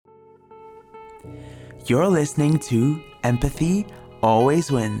You're listening to Empathy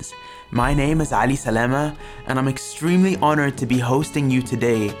Always Wins. My name is Ali Salama, and I'm extremely honored to be hosting you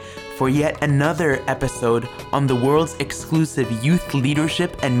today for yet another episode on the world's exclusive youth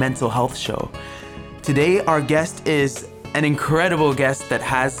leadership and mental health show. Today, our guest is an incredible guest that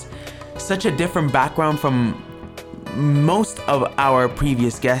has such a different background from most of our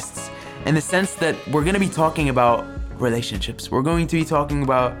previous guests, in the sense that we're going to be talking about relationships. We're going to be talking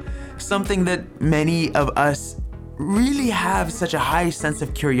about something that many of us really have such a high sense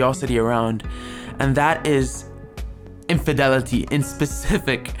of curiosity around, and that is infidelity in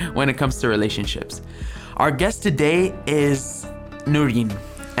specific when it comes to relationships. Our guest today is Noureen,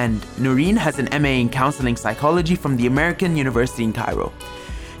 and Noureen has an MA in counseling psychology from the American University in Cairo.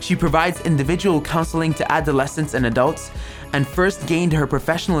 She provides individual counseling to adolescents and adults, and first gained her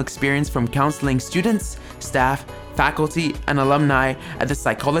professional experience from counseling students, staff, faculty, and alumni at the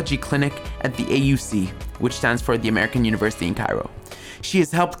psychology clinic at the AUC, which stands for the American University in Cairo. She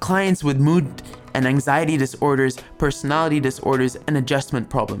has helped clients with mood and anxiety disorders, personality disorders, and adjustment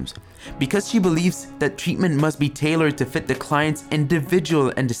problems. Because she believes that treatment must be tailored to fit the client's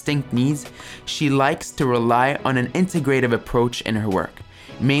individual and distinct needs, she likes to rely on an integrative approach in her work,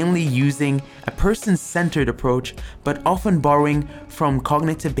 mainly using a person-centered approach, but often borrowing from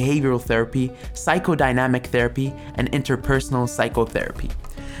cognitive behavioral therapy, psychodynamic therapy, and interpersonal psychotherapy.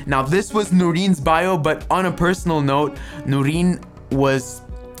 Now, this was Noureen's bio, but on a personal note,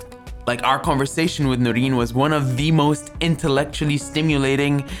 our conversation with Noureen was one of the most intellectually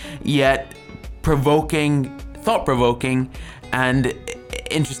stimulating, yet thought-provoking, and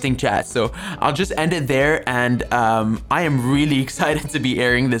interesting chat. So I'll just end it there, and I am really excited to be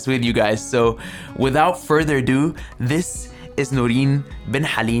airing this with you guys. So without further ado, this is Noureen bin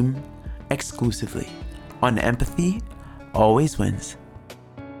Halim exclusively on Empathy Always Wins.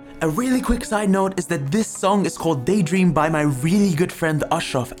 A really quick side note is that this song is called Daydream by my really good friend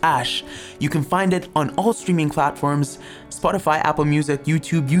Ashraf Ash. You can find it on all streaming platforms, Spotify, Apple Music,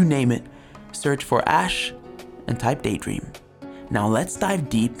 YouTube, you name it. Search for Ash and type Daydream. Now let's dive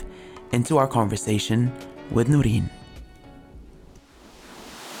deep into our conversation with Noureen.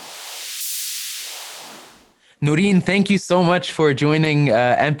 Noureen, thank you so much for joining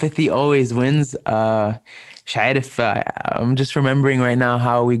Empathy Always Wins. مش عارف, I'm just remembering right now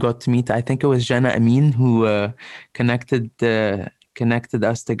how we got to meet. I think it was Jana Amin who connected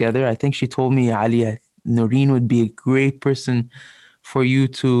us together. I think she told me, Ali, Noureen would be a great person for you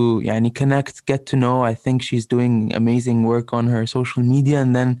to connect, get to know. I think she's doing amazing work on her social media.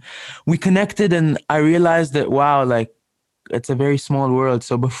 And then we connected, and I realized that, wow, it's a very small world.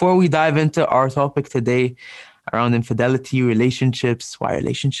 So before we dive into our topic today around infidelity, relationships, why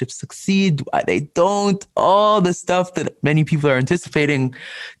relationships succeed, why they don't, all the stuff that many people are anticipating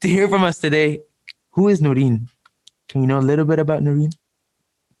to hear from us today, who is Noureen? Can you know a little bit about Noureen?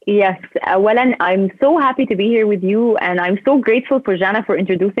 Yes. Well, I'm so happy to be here with you, and I'm so grateful for Jana for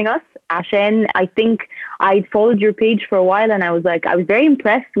introducing us. Ashen, I think I followed your page for a while, and I was very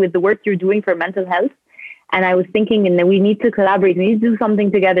impressed with the work you're doing for mental health. And I was thinking, and we need to collaborate. We need to do something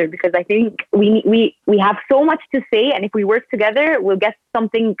together, because I think we have so much to say, and if we work together, we'll get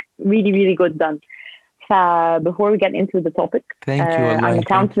something really, really good done. Before we get into the topic, thank you.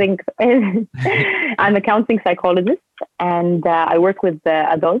 I'm a counseling psychologist, and I work with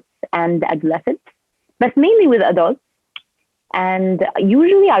adults and adolescents, but mainly with adults. And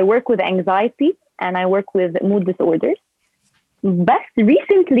usually I work with anxiety and I work with mood disorders. But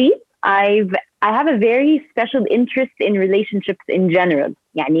recently, I have a very special interest in relationships in general.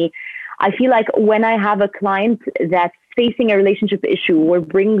 I feel like when I have a client that's facing a relationship issue or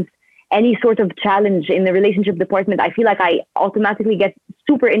brings any sort of challenge in the relationship department, I feel like I automatically get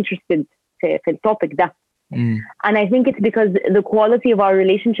super interested in the topic. And I think it's because the quality of our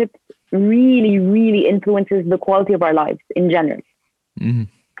relationships really, really influences the quality of our lives in general.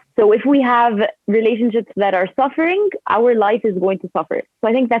 So if we have relationships that are suffering, our life is going to suffer. So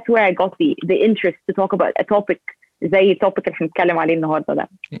I think that's where I got the interest to talk about a topic زي التوبيك اللي هنتكلم عليه النهارده ده.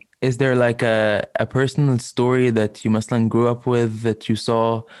 Is there like a personal story that you مثلا grew up with that you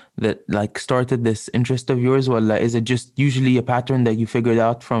saw that started this interest of yours, or is it just usually a pattern that you figured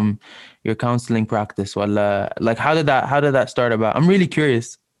out from your counseling practice? Or how did that start about? I'm really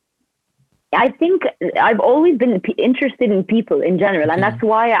curious. I think I've always been interested in people in general, and that's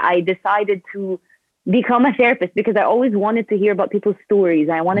why I decided to become a therapist, because I always wanted to hear about people's stories.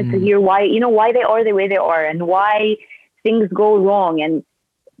 I wanted to hear why they are the way they are, and why things go wrong, and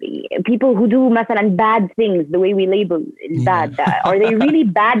people who do مثلا bad things, the way we label bad. Are they really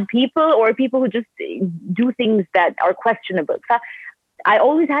bad people, or people who just do things that are questionable? I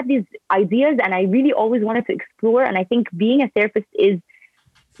always had these ideas and I really always wanted to explore. And I think being a therapist is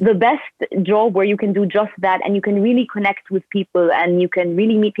the best job where you can do just that, and you can really connect with people and you can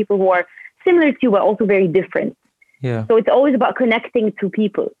really meet people who are similar to you but also very different. Yeah. So it's always about connecting to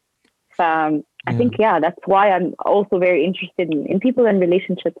people. I think that's why I'm also very interested in people and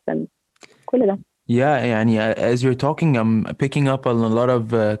relationships and كل ده. Yeah, يعني as you're talking, I'm picking up on a lot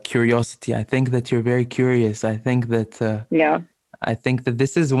of curiosity. I think that you're very curious. I think that I think that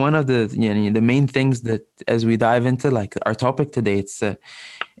this is one of the main things that as we dive into like our topic today, it's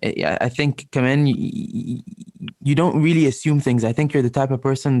I think كمان you don't really assume things. I think you're the type of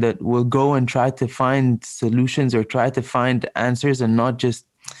person that will go and try to find solutions or try to find answers and not just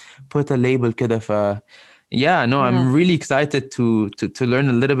put a label كده. I'm really excited to learn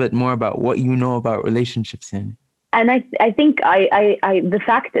a little bit more about what you know about relationships. And I think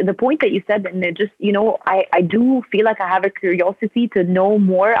the point that you said, and just, I do feel like I have a curiosity to know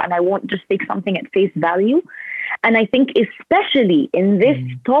more, and I won't just take something at face value. And I think especially in this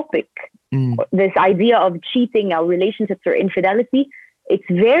topic, this idea of cheating or relationships or infidelity, it's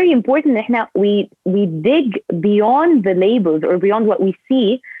very important that we dig beyond the labels or beyond what we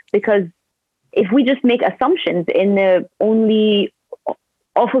see, because if we just make assumptions in only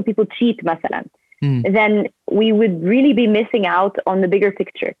awful people cheat, مثلا, then we would really be missing out on the bigger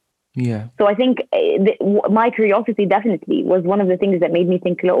picture. Yeah. So I think my curiosity definitely was one of the things that made me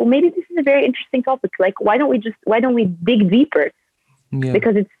think, oh, maybe this is a very interesting topic. Like, why don't we dig deeper? Yeah.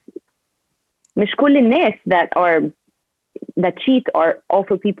 Because it's مش كل الناس that cheat are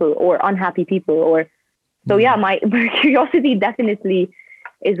awful people or unhappy people, or so. Yeah, my curiosity definitely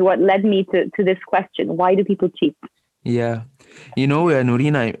is what led me to this question. Why do people cheat? Yeah.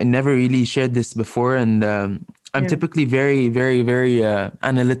 Noreen, I never really shared this before, and I'm typically very, very, very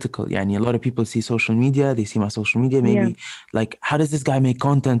analytical. A lot of people see social media, they see my social media, maybe like, how does this guy make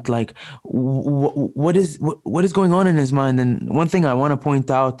content? Like, what is going on in his mind? And one thing I want to point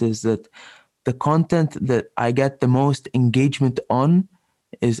out is that the content that I get the most engagement on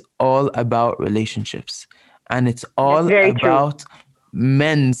is all about relationships, and it's all about true.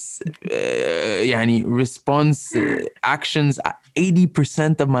 Men's response actions.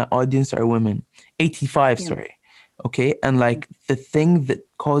 80% of my audience are women. 85, sorry. Okay. And like the thing that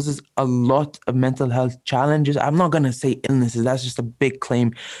causes a lot of mental health challenges, I'm not going to say illnesses, that's just a big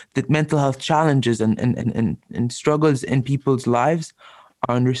claim, that mental health challenges and struggles in people's lives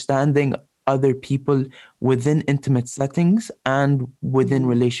are understanding other people within intimate settings and within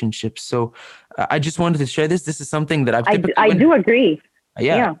relationships. So I just wanted to share this. This is something that I do agree.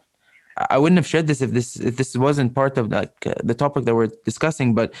 Yeah. I wouldn't have shared this if this wasn't part of like the topic that we're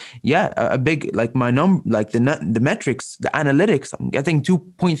discussing. But a big, like my the metrics, the analytics. I'm getting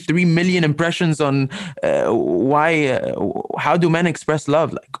 2.3 million impressions on how do men express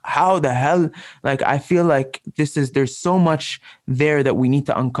love? Like, how the hell? Like, I feel like there's so much there that we need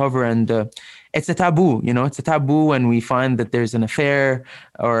to uncover, and it's a taboo. It's a taboo when we find that there's an affair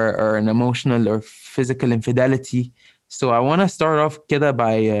or an emotional or physical infidelity. So I want to start off كده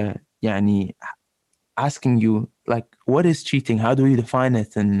by asking you, like, what is cheating? How do we define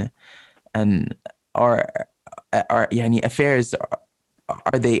it? And are affairs,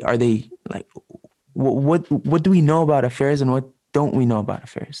 are they like, what do we know about affairs and what don't we know about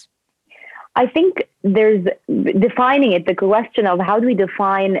affairs? I think there's defining it, the question of how do we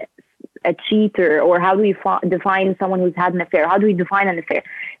define a cheater, or how do we define someone who's had an affair? How do we define an affair?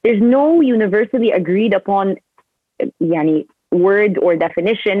 There's no universally agreed upon word or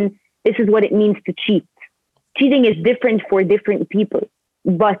definition. This is what it means to cheat. Cheating is different for different people,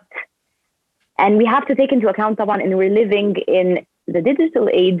 and we have to take into account, طبعا, and we're living in the digital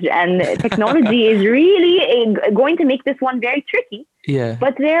age, and technology is really going to make this one very tricky. Yeah.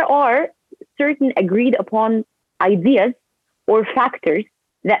 But there are certain agreed upon ideas or factors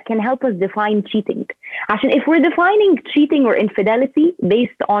that can help us define cheating. Actually, if we're defining cheating or infidelity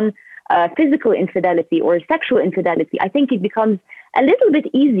based on physical infidelity or sexual infidelity, I think it becomes a little bit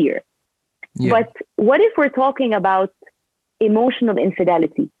easier. Yeah. But what if we're talking about emotional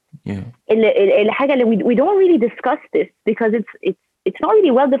infidelity? Yeah. We don't really discuss this because it's not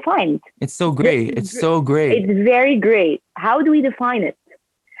really well defined. It's so gray. It's so gray. It's very gray. How do we define it?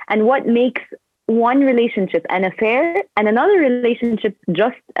 And what makes one relationship an affair and another relationship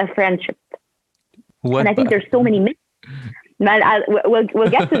just a friendship? And I think there's so many myths. We'll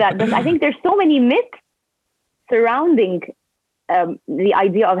get to that, but I think there's so many myths surrounding the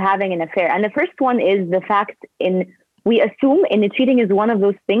idea of having an affair. And the first one is the fact we assume cheating is one of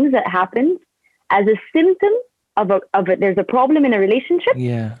those things that happens as a symptom of there's a problem in a relationship.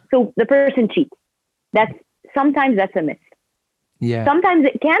 Yeah. So the person cheats. Sometimes that's a myth. Yeah. Sometimes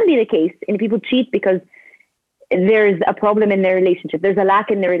it can be the case, and people cheat because there's a problem in their relationship. There's a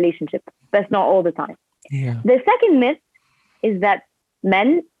lack in their relationship. That's not all the time. Yeah. The second myth is that men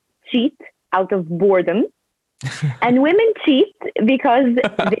cheat out of boredom and women cheat because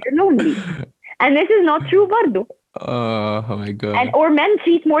they're lonely. And this is not true برضو. Oh my And God. or men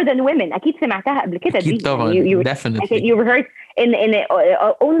cheat more than women. أكيد سمعتها قبل كده أكيد دي. طبعا. You Definitely. you've heard in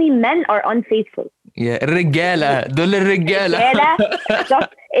only men are unfaithful. Yeah. الرجالة دول الرجالة. الرجالة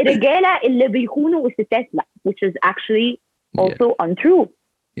بالظبط الرجالة اللي بيخونوا والستات لا, which is actually also untrue.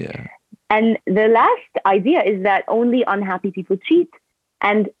 Yeah. And the last idea is that only unhappy people cheat.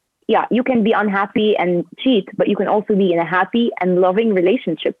 And yeah, you can be unhappy and cheat, but you can also be in a happy and loving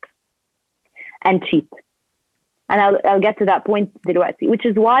relationship and cheat. And I'll get to that point دلوقتي, which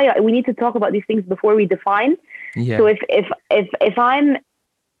is why we need to talk about these things before we define. Yeah. So if I'm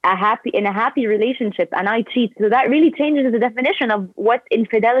in a happy relationship and I cheat, so that really changes the definition of what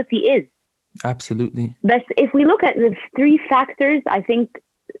infidelity is. Absolutely. But if we look at the three factors, I think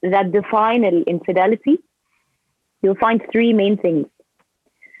that define infidelity, you'll find three main things.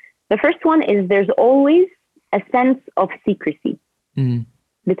 The first one is there's always a sense of secrecy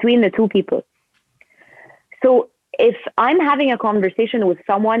between the two people. So if I'm having a conversation with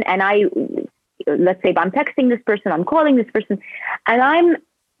someone and let's say I'm texting this person, I'm calling this person, and I'm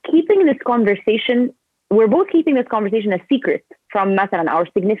keeping this conversation, we're both keeping this conversation a secret from مثلا our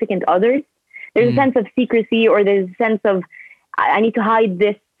significant others. There's a sense of secrecy, or there's a sense of I need to hide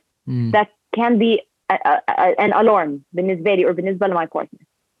this. That can be an alarm بالنسبة لي or بالنسبة to my partner.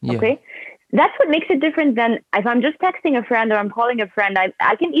 Yeah. Okay, that's what makes it different than if I'm just texting a friend or I'm calling a friend.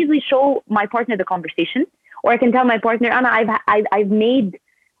 I can easily show my partner the conversation, or I can tell my partner, Anna, I've made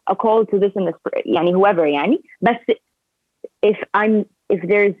a call to this and this, يعني whoever, يعني. But if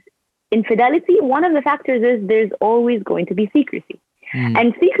there's infidelity, one of the factors is there's always going to be secrecy.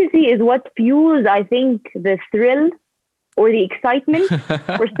 And secrecy is what fuels, I think, the thrill or the excitement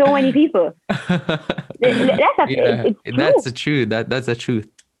for so many people. That's the truth. That's the truth.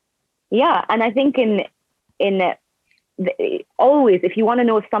 Yeah, and I think always, if you want to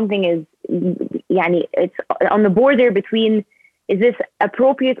know if something is, يعني, it's on the border between is this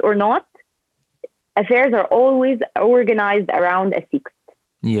appropriate or not, affairs are always organized around a secret.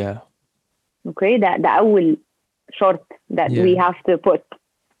 Yeah. Okay, that أول short that we have to put.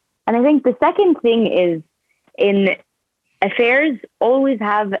 And I think the second thing is in affairs always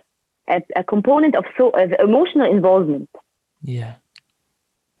have a component of emotional involvement. Yeah.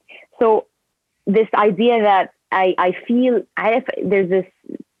 So this idea that I feel there's this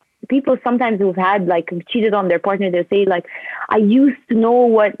people sometimes who've had cheated on their partner, they say I used to know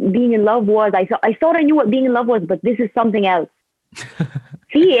what being in love was. I thought I knew what being in love was, but this is something else.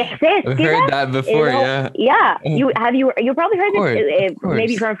 في إحساس I've كده. heard that before, yeah. Yeah, you probably heard it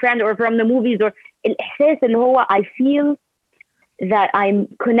maybe from a friend or from the movies, or الإحساس اللي هو I feel that I'm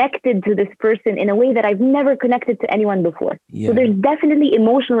connected to this person in a way that I've never connected to anyone before. Yeah. So there's definitely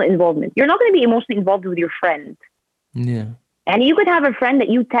emotional involvement. You're not going to be emotionally involved with your friend. Yeah. And you could have a friend that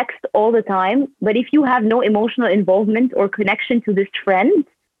you text all the time, but if you have no emotional involvement or connection to this friend,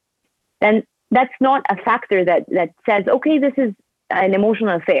 then that's not a factor that says, okay, this is an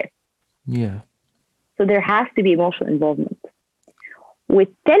emotional affair. Yeah. So there has to be emotional involvement. With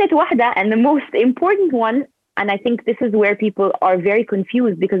ثالث واحدة, and the most important one, and I think this is where people are very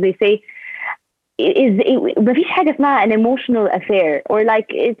confused because they say, مفيش حاجة اسمها an emotional affair, or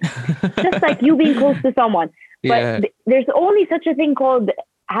it's just like you being close to someone. But there's only such a thing called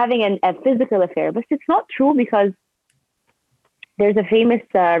having a physical affair. But it's not true, because there's a famous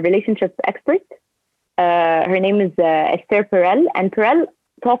relationship expert. Her name is Esther Perel. And Perel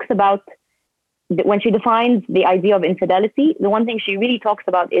talks about, when she defines the idea of infidelity, the one thing she really talks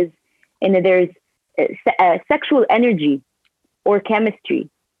about is there's sexual energy or chemistry.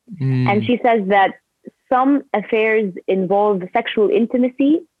 And she says that some affairs involve sexual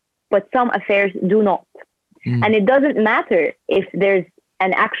intimacy, but some affairs do not. And it doesn't matter if there's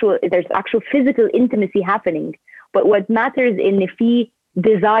actual physical intimacy happening, but what matters in the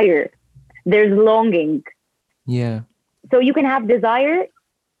desire, there's longing. Yeah. So you can have desire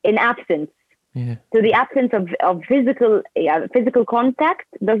in absence. Yeah. So the absence of physical contact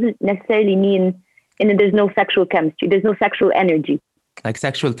doesn't necessarily mean there's no sexual chemistry, there's no sexual energy. Like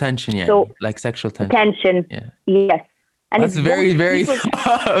sexual tension, yeah. So, like sexual tension. Tension. Yeah. Yes. And that's very, very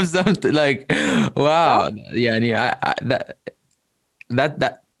something wow. Yeah,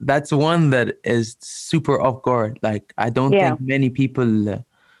 that's one that is super off guard. I don't think many people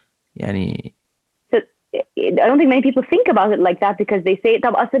I don't think many people think about it like that because they say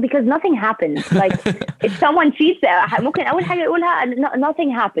طب أصل because nothing happened. Like if someone cheats ممكن أول حاجة يقولها nothing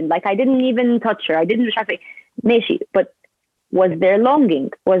happened. Like I didn't even touch her. I didn't مش عارفة إيه. ماشي. But was there longing?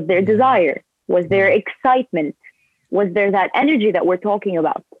 Was there desire? Was there excitement? Was there that energy that we're talking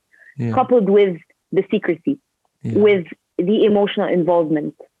about? Coupled with the secrecy, with the emotional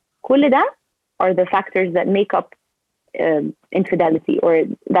involvement. كل ده are the factors that make up infidelity, or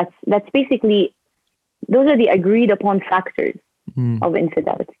that's basically, those are the agreed upon factors of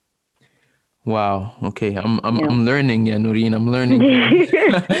infidelity. Wow. Okay. I'm learning, Noureen. I'm learning.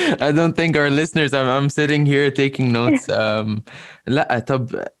 I don't think our listeners, I'm sitting here taking notes.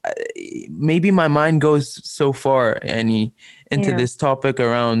 Maybe my mind goes so far, Annie, into this topic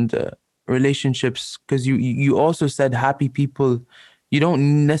around relationships, because you also said happy people, you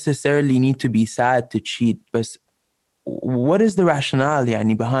don't necessarily need to be sad to cheat, but what is the rationale,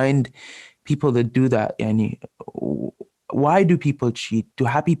 Yani, behind people that do that? Yani, why do people cheat? Do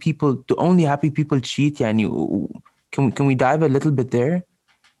only happy people cheat? Yani, can we dive a little bit there?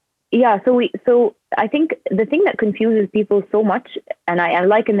 Yeah, so I think the thing that confuses people so much, and I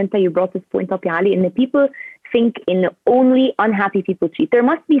like, and then you brought this point up, Ali, and the people think in only unhappy people cheat. There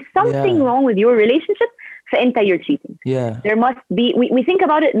must be something wrong with your relationship, so you're cheating. Yeah. There must be. We think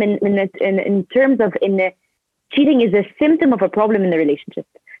about it in terms of cheating is a symptom of a problem in the relationship.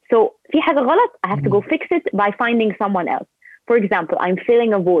 So في حاجة غلط, I have to go fix it by finding someone else. For example, I'm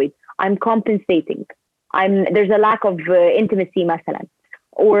filling a void. I'm compensating. There's a lack of intimacy, مثلا.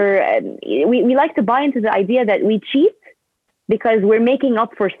 Or we like to buy into the idea that we cheat because we're making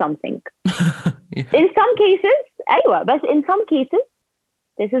up for something. In some cases, but in some cases,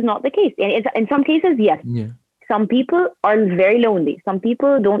 this is not the case. In some cases, yes. Yeah. Some people are very lonely. Some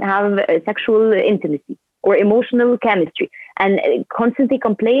people don't have sexual intimacy or emotional chemistry and constantly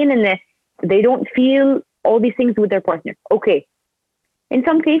complain, and they don't feel all these things with their partner. Okay. In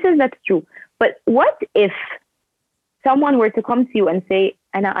some cases, that's true. But what if someone were to come to you and say,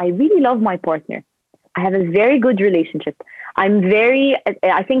 Anna, I really love my partner. I have a very good relationship.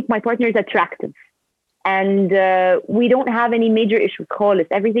 I think my partner is attractive. And we don't have any major issues.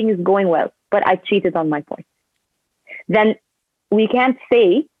 Everything is going well. But I cheated on my partner. Then we can't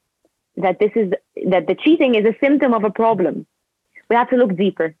say that the cheating is a symptom of a problem. We have to look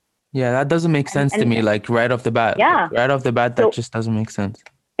deeper. Yeah, that doesn't make sense to me, like right off the bat. Yeah. Right off the bat, that just doesn't make sense.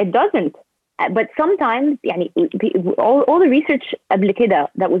 It doesn't. But sometimes, all the research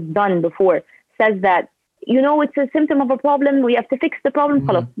that was done before says that, it's a symptom of a problem. We have to fix the problem.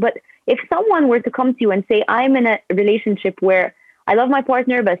 But if someone were to come to you and say, I'm in a relationship where I love my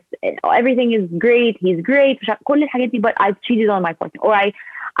partner, but everything is great, he's great, but I've cheated on my partner, or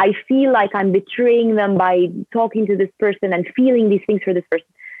I feel like I'm betraying them by talking to this person and feeling these things for this person,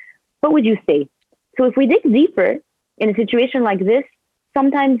 what would you say? So if we dig deeper in a situation like this,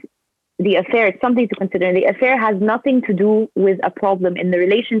 sometimes the affair, it's something to consider. The affair has nothing to do with a problem in the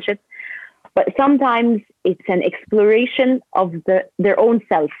relationship, but sometimes it's an exploration of their own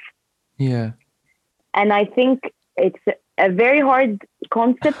self. Yeah. And I think it's a very hard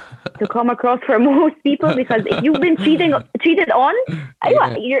concept to come across for most people, because if you've been cheated on,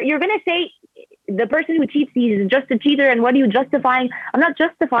 you're going to say the person who cheats, he's just a cheater, and what are you justifying? I'm not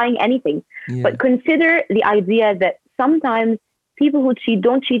justifying anything, but consider the idea that sometimes people who cheat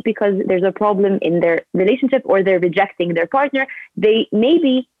don't cheat because there's a problem in their relationship, or they're rejecting their partner. They may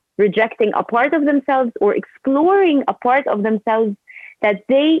be rejecting a part of themselves or exploring a part of themselves that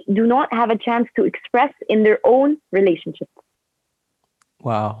they do not have a chance to express in their own relationship.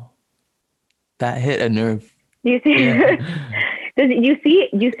 Wow. That hit a nerve. Do you see? Yeah. Do you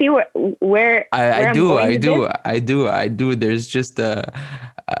see where I do. There's just a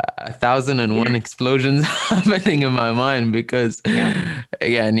 1,001 explosions happening in my mind, because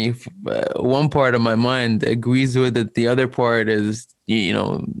again, if one part of my mind agrees with it, the other part is,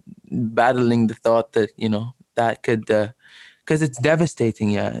 battling the thought that, that could, because it's devastating,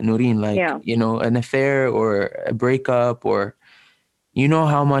 Noureen, like, an affair or a breakup, or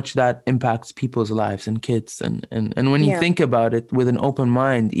how much that impacts people's lives and kids. And when you think about it with an open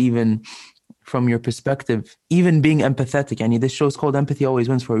mind, even from your perspective, even being empathetic, and this show's called Empathy Always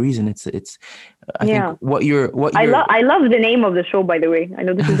Wins for a reason. It's I think what you're I love the name of the show, by the way. I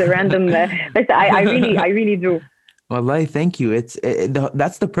know this is a random, but I really do. Wallahi, thank you.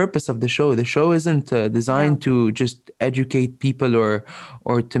 That's the purpose of the show. The show isn't designed to just educate people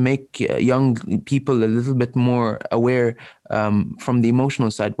or to make young people a little bit more aware from the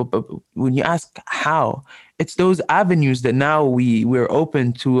emotional side. But when you ask how, it's those avenues that now we're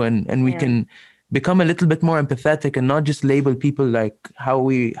open to, and we can become a little bit more empathetic and not just label people like how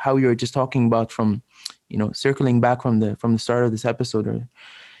you were just talking about, from circling back from the start of this episode,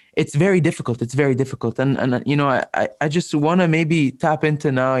 it's very difficult. It's very difficult. And I just want to maybe tap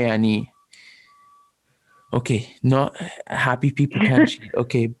into now, yani, okay, not happy people can't cheat.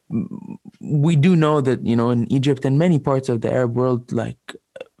 Okay, we do know that, in Egypt and many parts of the Arab world, like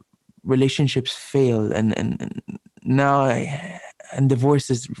relationships fail, and now and divorce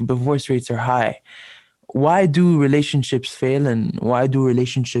rates are high. Why do relationships fail, and why do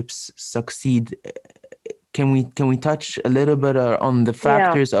relationships succeed? Can we touch a little bit on the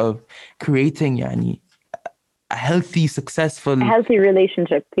factors of creating, yani, a healthy, successful, healthy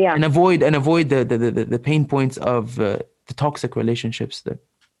relationship, and avoid the pain points of the toxic relationships there?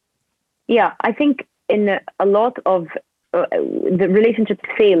 Yeah, I think in a lot of the relationships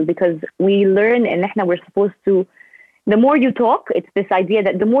fail because we learn and we're supposed to. The more you talk, it's this idea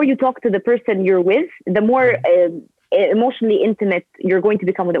that the more you talk to the person you're with, the more emotionally intimate you're going to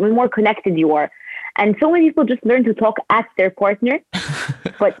become with them, the more connected you are. And so many people just learn to talk at their partner,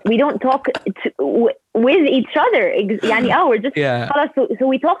 but we don't talk with each other. We're just, so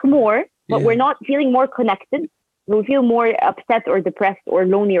we talk more, but we're not feeling more connected. We feel more upset or depressed or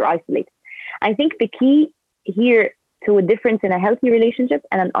lonely or isolated. I think the key here to a difference in a healthy relationship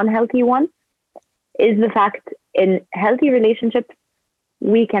and an unhealthy one is the fact in healthy relationships,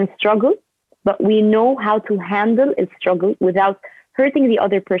 we can struggle, but we know how to handle a struggle without hurting the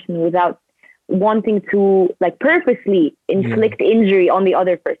other person, without wanting to purposely inflict injury on the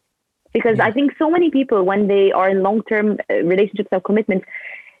other person. Because I think so many people, when they are in long-term relationships or commitments,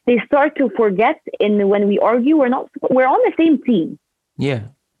 they start to forget when we argue, we're on the same team. Yeah.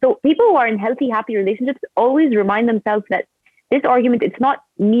 So people who are in healthy, happy relationships always remind themselves that this argument, it's not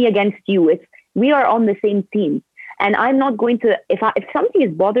me against you. We are on the same team. And I'm not going to, if something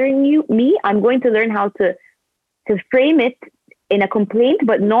is bothering me, I'm going to learn how to frame it in a complaint,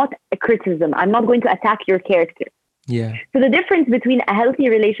 but not a criticism. I'm not going to attack your character. Yeah. So the difference between a healthy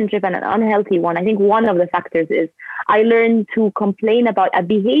relationship and an unhealthy one, I think one of the factors is I learn to complain about a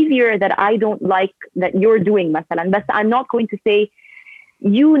behavior that I don't like that you're doing, masalan. But I'm not going to say,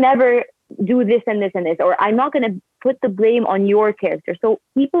 you never do this and this and this, or I'm not going to put the blame on your character. So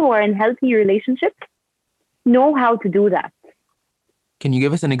people who are in healthy relationships know how to do that. Can you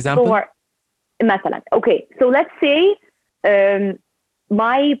give us an example? Okay, so let's say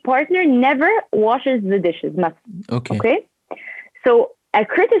my partner never washes the dishes. Okay. So a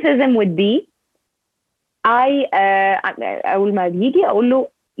criticism would be, أول ما بيجي أقول له,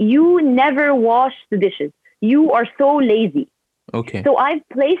 you never wash the dishes. You are so lazy. Okay. So I've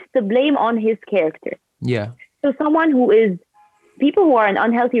placed the blame on his character. Yeah. So people who are in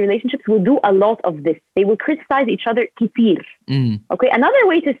unhealthy relationships will do a lot of this. They will criticize each other كتير. Okay. Another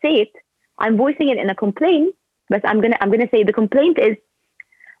way to say it, I'm voicing it in a complaint, but I'm gonna say the complaint is,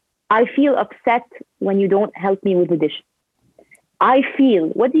 I feel upset when you don't help me with the dishes.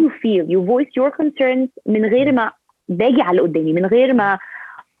 What do you feel? You voice your concerns من غير ما باجي على قدامي, من غير ما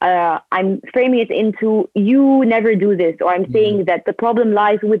I'm framing it into you never do this, or I'm saying that the problem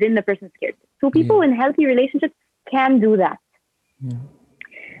lies within the person's character. So people in healthy relationships can do that.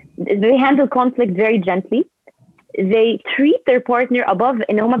 They handle conflict very gently. They treat their partner above,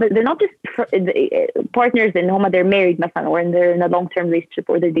 they're not just partners in home, they're married or they're in a long-term relationship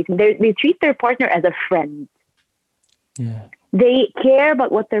or they're dating. They treat their partner as a friend. Yeah. They care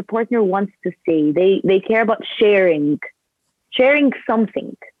about what their partner wants to say. They care about sharing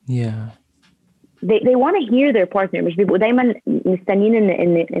something. Yeah. They want to hear their partner. مش بيبقوا دايما مستنين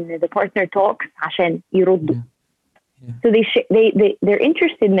ان the partner talks عشان يردوا. So they're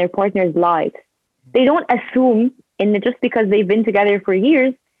interested in their partner's lives. They don't assume just because they've been together for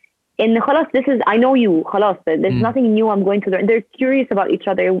years خلاص, I know you, خلاص, there's nothing new I'm going to learn. They're curious about each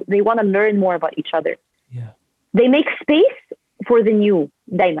other. They want to learn more about each other. Yeah. They make space for the new,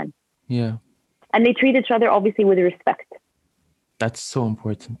 دايما. Yeah. And they treat each other obviously with respect. That's so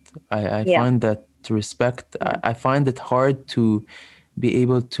important. I find that to respect, I find it hard to be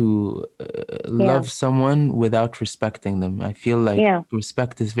able to love someone without respecting them. I feel like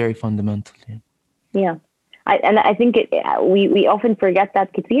respect is very fundamental. Yeah. I think we often forget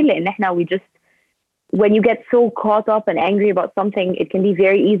that كتير لأن we just, when you get so caught up and angry about something, it can be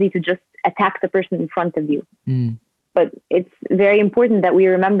very easy to just attack the person in front of you. But it's very important that we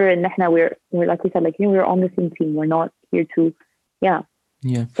remember and we're like we said, we're on the same team. We're not here to, yeah.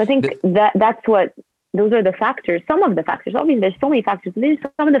 So I think those are the factors, some of the factors. Obviously, there's so many factors. There's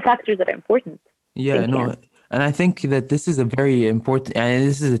some of the factors that are important. Yeah, no. And I think that this is a very important, and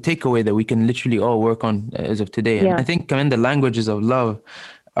this is a takeaway that we can literally all work on as of today. And I think, the languages of love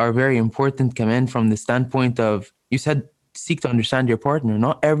are very important, from the standpoint of, you said seek to understand your partner.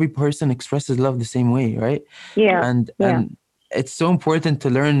 Not every person expresses love the same way, right? Yeah. And it's so important to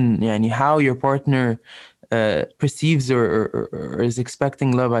learn يعني, how your partner perceives or is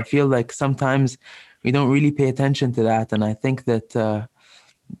expecting love. I feel like sometimes we don't really pay attention to that, and I think that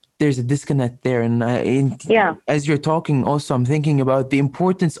there's a disconnect there. And as you're talking, also I'm thinking about the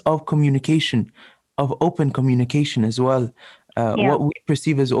importance of communication, of open communication as well. What we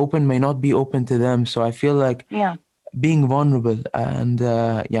perceive as open may not be open to them. So I feel like being vulnerable and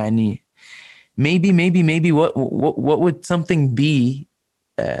يعني maybe what would something be?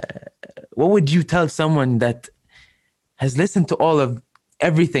 What would you tell someone that has listened to all of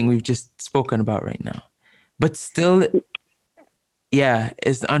everything we've just spoken about right now, but still,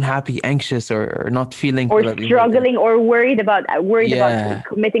 is unhappy, anxious, or not feeling or struggling, or worried about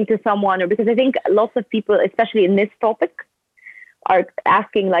committing to someone? Or because I think lots of people, especially in this topic, are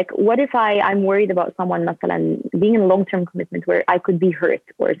asking like, what if I'm worried about someone, مثلا, being in a long-term commitment where I could be hurt,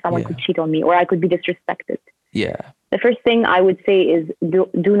 or someone could cheat on me, or I could be disrespected. The first thing I would say is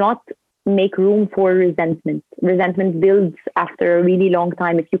do not make room for resentment. Resentment builds after a really long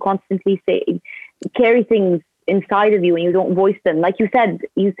time. If you constantly carry things inside of you and you don't voice them, like you said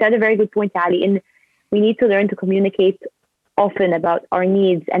a very good point, Ali, and we need to learn to communicate often about our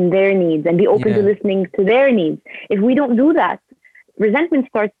needs and their needs, and be open to listening to their needs. If we don't do that, resentment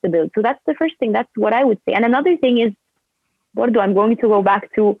starts to build. So that's the first thing. That's what I would say. And another thing is, I'm going to go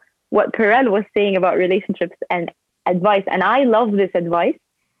back to what Perel was saying about relationships and advice. And I love this advice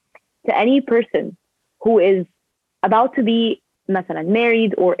to any person who is about to be مثلا,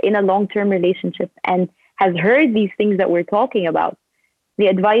 married or in a long-term relationship and has heard these things that we're talking about. The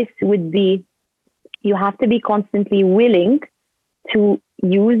advice would be, you have to be constantly willing to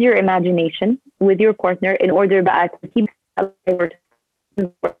use your imagination with your partner in order to keep alive.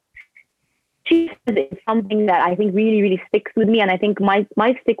 She says it's something that I think really, really sticks with me, and I think might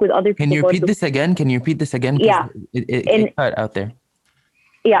stick with other people. Can you repeat this again? Yeah, it cut out there.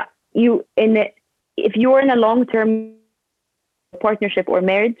 Yeah, if you're in a long-term partnership or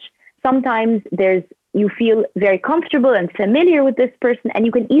marriage, sometimes you feel very comfortable and familiar with this person, and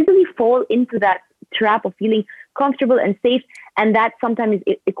you can easily fall into that trap of feeling comfortable and safe, and that sometimes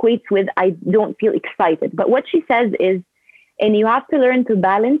it equates with I don't feel excited. But what she says is, and you have to learn to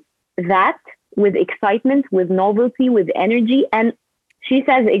balance that with excitement, with novelty, with energy. And she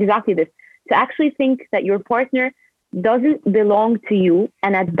says exactly this, to actually think that your partner doesn't belong to you,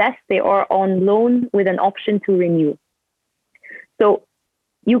 and at best they are on loan with an option to renew. So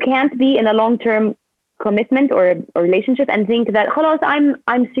you can't be in a long-term commitment or a relationship and think that, خلاص,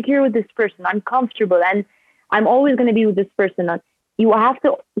 I'm secure with this person, I'm comfortable, and I'm always going to be with this person. You have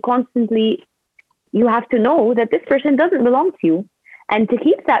to know that this person doesn't belong to you. And to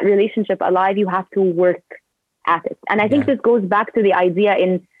keep that relationship alive, you have to work at it. And I think this goes back to the idea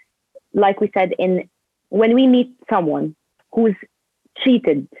like we said, when we meet someone who's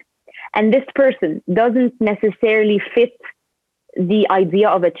cheated, and this person doesn't necessarily fit the idea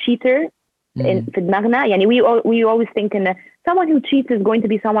of a cheater in في دماغنا. يعني we always think someone who cheats is going to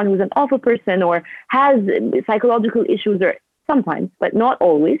be someone who's an awful person or has psychological issues, or sometimes, but not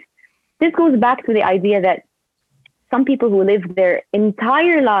always. This goes back to the idea that some people who live their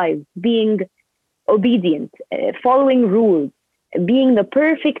entire lives being obedient, following rules, being the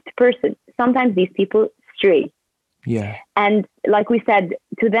perfect person, sometimes these people stray. Yeah. And like we said,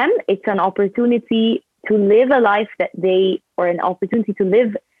 to them, it's an opportunity to live a life or an opportunity to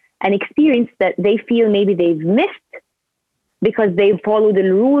live an experience that they feel maybe they've missed because they follow the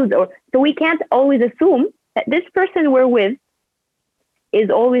rules. So we can't always assume that this person we're with is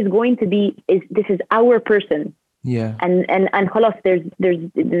always going to be, this is our person. Yeah. And خلاص, there's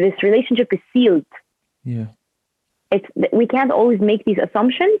this relationship is sealed. Yeah. We can't always make these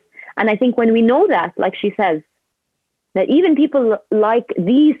assumptions. And I think when we know that, like she says, that even people like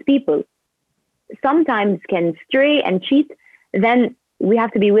these people sometimes can stray and cheat, then we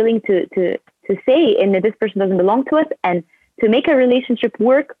have to be willing to say that this person doesn't belong to us. And to make a relationship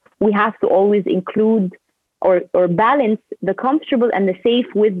work, we have to always include or balance the comfortable and the safe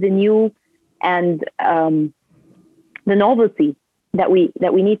with the new and the novelty that we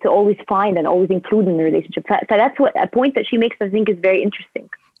need to always find and always include in the relationship. So that's a point that she makes, I think, is very interesting.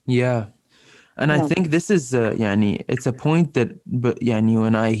 Yeah. And I think this is it's a point that, but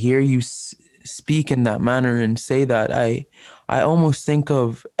when I hear you speak in that manner and say that, I almost think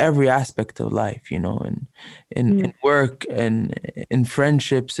of every aspect of life, in work and in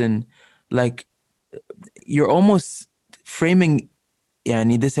friendships, and like you're almost framing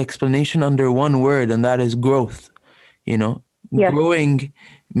this explanation under one word, and that is growth. Yes. Growing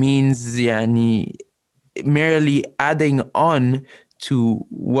means merely adding on to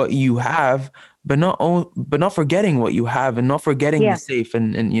what you have, but not forgetting what you have, and not forgetting the Yeah. safe.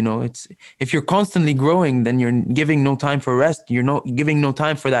 And you know, it's, if you're constantly growing, then you're giving no time for rest. You're not giving no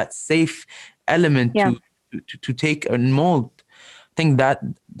time for that safe element Yeah. to take and mold. I think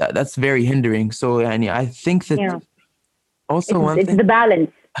that's very hindering. So, and I think that Yeah. also one It's thing, the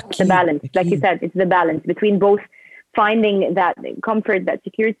balance. The akid, balance, like you akid. said, it's the balance between both finding that comfort, that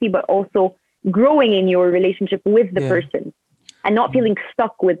security, but also growing in your relationship with the Yeah. person, and not feeling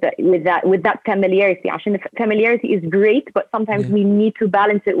stuck with that familiarity. عشان the familiarity is great, but sometimes Yeah. we need to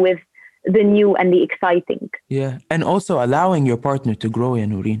balance it with the new and the exciting. Yeah. And also allowing your partner to grow, ya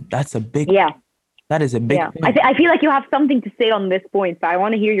Noreen. That's a big, Yeah. that is a big Yeah. point. I feel like you have something to say on this point, so I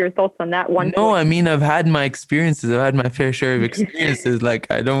want to hear your thoughts on that one No, point. I mean, I've had my experiences. I've had my fair share of experiences. Like,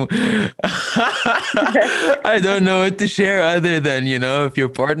 I don't, I don't know what to share other than, you know, if your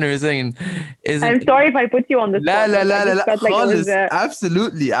partner isn't I'm sorry if I put you on the La spot, la but I la la just la felt like it was خالص.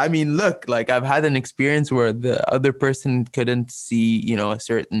 Absolutely. I mean, look, like I've had an experience where the other person couldn't see, you know, a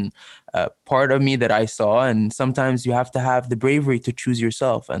certain part of me that I saw, and sometimes you have to have the bravery to choose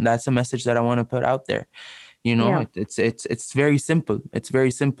yourself, and that's a message that I want to put out there. You know, yeah. it's very simple. It's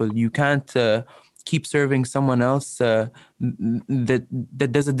very simple. You can't keep serving someone else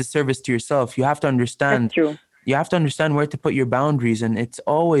that does a disservice to yourself. You have to That's understand, true. you have to understand where to put your boundaries, and it's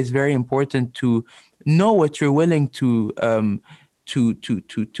always very important to know what you're willing to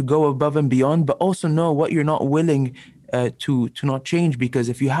go above and beyond, but also know what you're not willing to not change. Because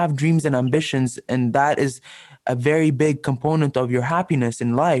if you have dreams and ambitions, and that is a very big component of your happiness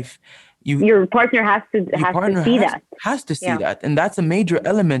in life, you Your partner has to your has to partner see that. has to see Yeah. that, and that's a major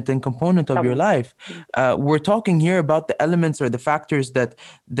element and component of your طبعا. life. We're talking here about the elements or the factors that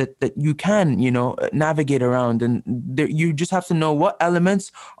you can, you know, navigate around, and there, you just have to know what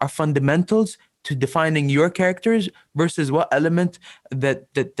elements are fundamentals to defining your characters versus what element that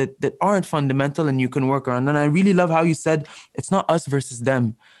aren't fundamental and you can work around. And I really love how you said it's not us versus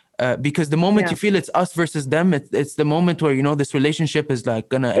them. Because the moment Yeah. you feel it's us versus them, it's the moment where, you know, this relationship is like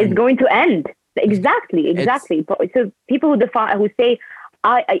gonna It's end. going to end. Exactly, It's exactly. But so people who say,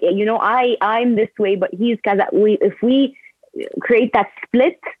 I'm this way, but he's kaza. If we create that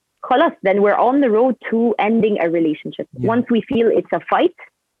split, خلاص, then we're on the road to ending a relationship. Yeah. Once we feel it's a fight,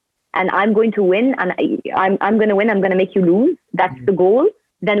 and I'm going to win, and I'm going to win, I'm going to make you lose. That's the goal.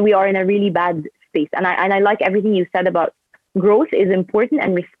 Then we are in a really bad space. And I like everything you said about growth is important,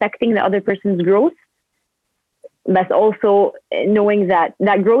 and respecting the other person's growth. But also knowing that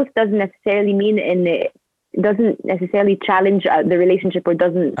growth doesn't necessarily mean doesn't necessarily challenge the relationship, or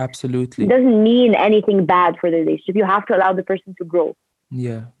doesn't absolutely. mean anything bad for the relationship. You have to allow the person to grow.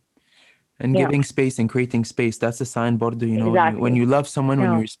 Yeah. And Yeah. giving space and creating space, that's a sign, Bordo. You know, Exactly. when you love someone,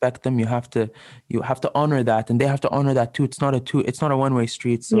 when you Yeah. respect them, you have to honor that, and they have to honor that too. It's not a one-way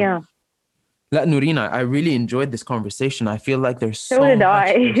street. So Yeah. La Norina, I really enjoyed this conversation. I feel like there's So did I.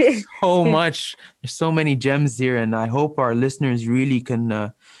 there's so many gems here, and I hope our listeners really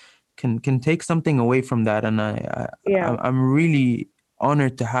can take something away from that. And Yeah. I'm really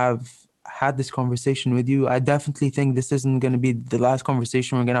honored to have had this conversation with you. I definitely think this isn't going to be the last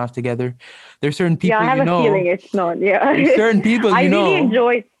conversation we're going to have together. There's certain people, Yeah, I have you a know, feeling it's not. Yeah. there's certain people, I you really know.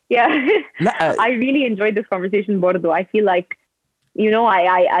 enjoyed. Yeah. La, I really enjoyed this conversation, Bordo. I feel like,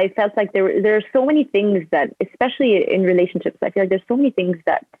 I felt like there are so many things that, especially in relationships, I feel like there's so many things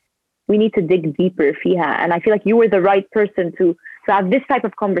that we need to dig deeper فيها. And I feel like you were the right person to have this type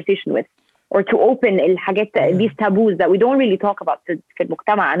of conversation with, or to open الحاجات, these taboos that we don't really talk about في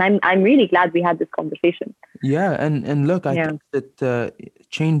المجتمع. And I'm really glad we had this conversation. Yeah, and look, I think that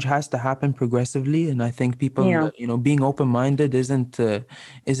change has to happen progressively, and I think people, you know, being open-minded isn't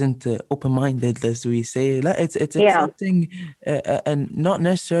open-minded, as we say. It's accepting and not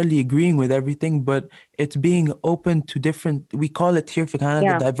necessarily agreeing with everything, but it's being open to different. We call it here for kind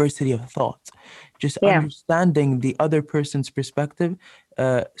of the diversity of thought, just understanding the other person's perspective,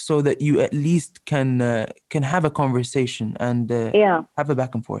 so that you at least can have a conversation and have a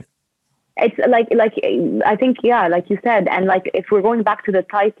back and forth. It's like I think, like you said, and like if we're going back to the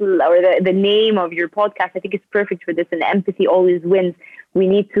title or the name of your podcast, I think it's perfect for this. And empathy always wins. We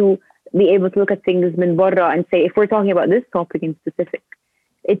need to be able to look at things من برا and say, if we're talking about this topic in specific,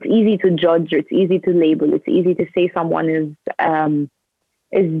 it's easy to judge, or it's easy to label, it's easy to say someone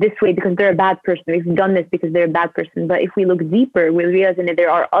is this way because they're a bad person, or they've done this because they're a bad person. But if we look deeper, we'll realize that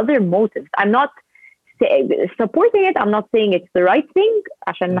there are other motives. I'm not supporting it. I'm not saying it's the right thing.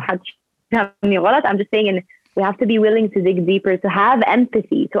 عشان ما حدش يفهمني غلط. I'm just saying, we have to be willing to dig deeper, to have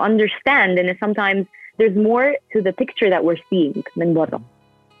empathy, to understand. And sometimes there's more to the picture that we're seeing من برا.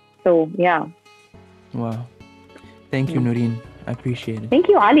 So yeah. Wow. Thank you, Noureen. I appreciate it. Thank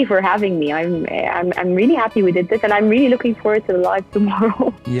you, Ali, for having me. I'm really happy we did this, and I'm really looking forward to the live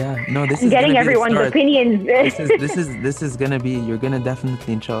tomorrow. Yeah, no, this and is getting gonna be the everyone's start. opinions. This is gonna be. You're gonna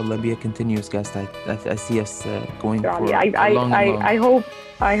definitely, inshallah, be a continuous guest. I see us going for a long.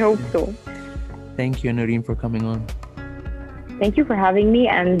 I hope so. Thank you, Noureen, for coming on. Thank you for having me,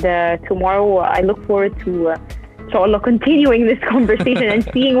 and tomorrow I look forward to, inshallah, continuing this conversation and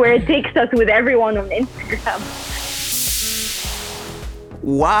seeing where it takes us with everyone on Instagram.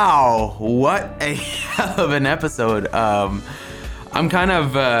 Wow, what a hell of an episode. I'm kind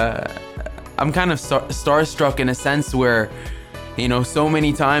of starstruck in a sense where, you know, so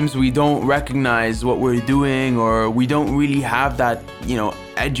many times we don't recognize what we're doing, or we don't really have that, you know,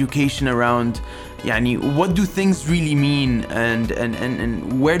 education around what do things really mean,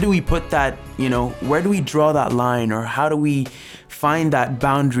 and where do we put that, you know, where do we draw that line, or how do we find that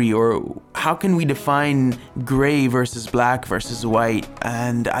boundary, or how can we define gray versus black versus white?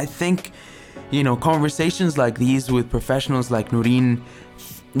 And I think, you know, conversations like these with professionals like Noureen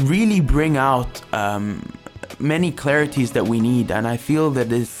really bring out many clarities that we need, and I feel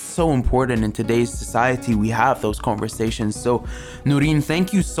that it's so important in today's society we have those conversations. So Noureen,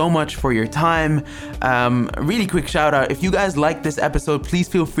 thank you so much for your time. Really quick shout out, if you guys like this episode, please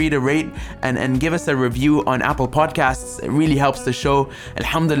feel free to rate and give us a review on Apple Podcasts. It really helps the show.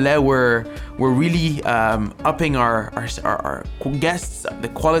 Alhamdulillah, we're really upping our guests, the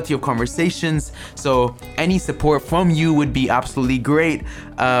quality of conversations, so any support from you would be absolutely great.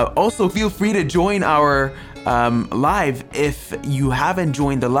 Also feel free to join our live. If you haven't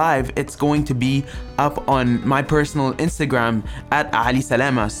joined the live, it's going to be up on my personal Instagram at Ali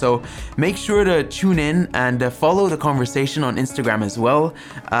Salama, so make sure to tune in and follow the conversation on Instagram as well.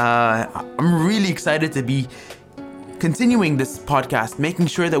 I'm really excited to be continuing this podcast, making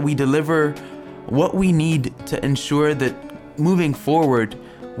sure that we deliver what we need to ensure that moving forward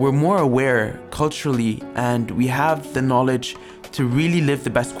we're more aware culturally and we have the knowledge to really live the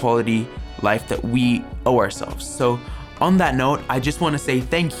best quality life that we owe ourselves. So on that note, I just want to say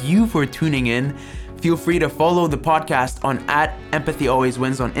thank you for tuning in. Feel free to follow the podcast on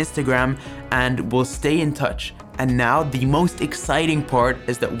 @EmpathyAlwaysWins on Instagram, and we'll stay in touch. And now the most exciting part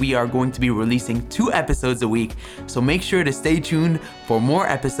is that we are going to be releasing 2 episodes a week. So make sure to stay tuned for more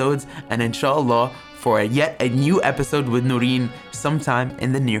episodes, and inshallah for yet a new episode with Noureen sometime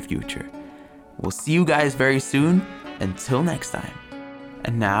in the near future. We'll see you guys very soon. Until next time.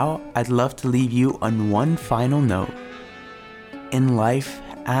 And now I'd love to leave you on one final note. In life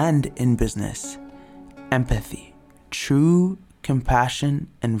and in business, empathy, true compassion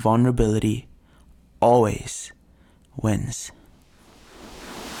and vulnerability always wins.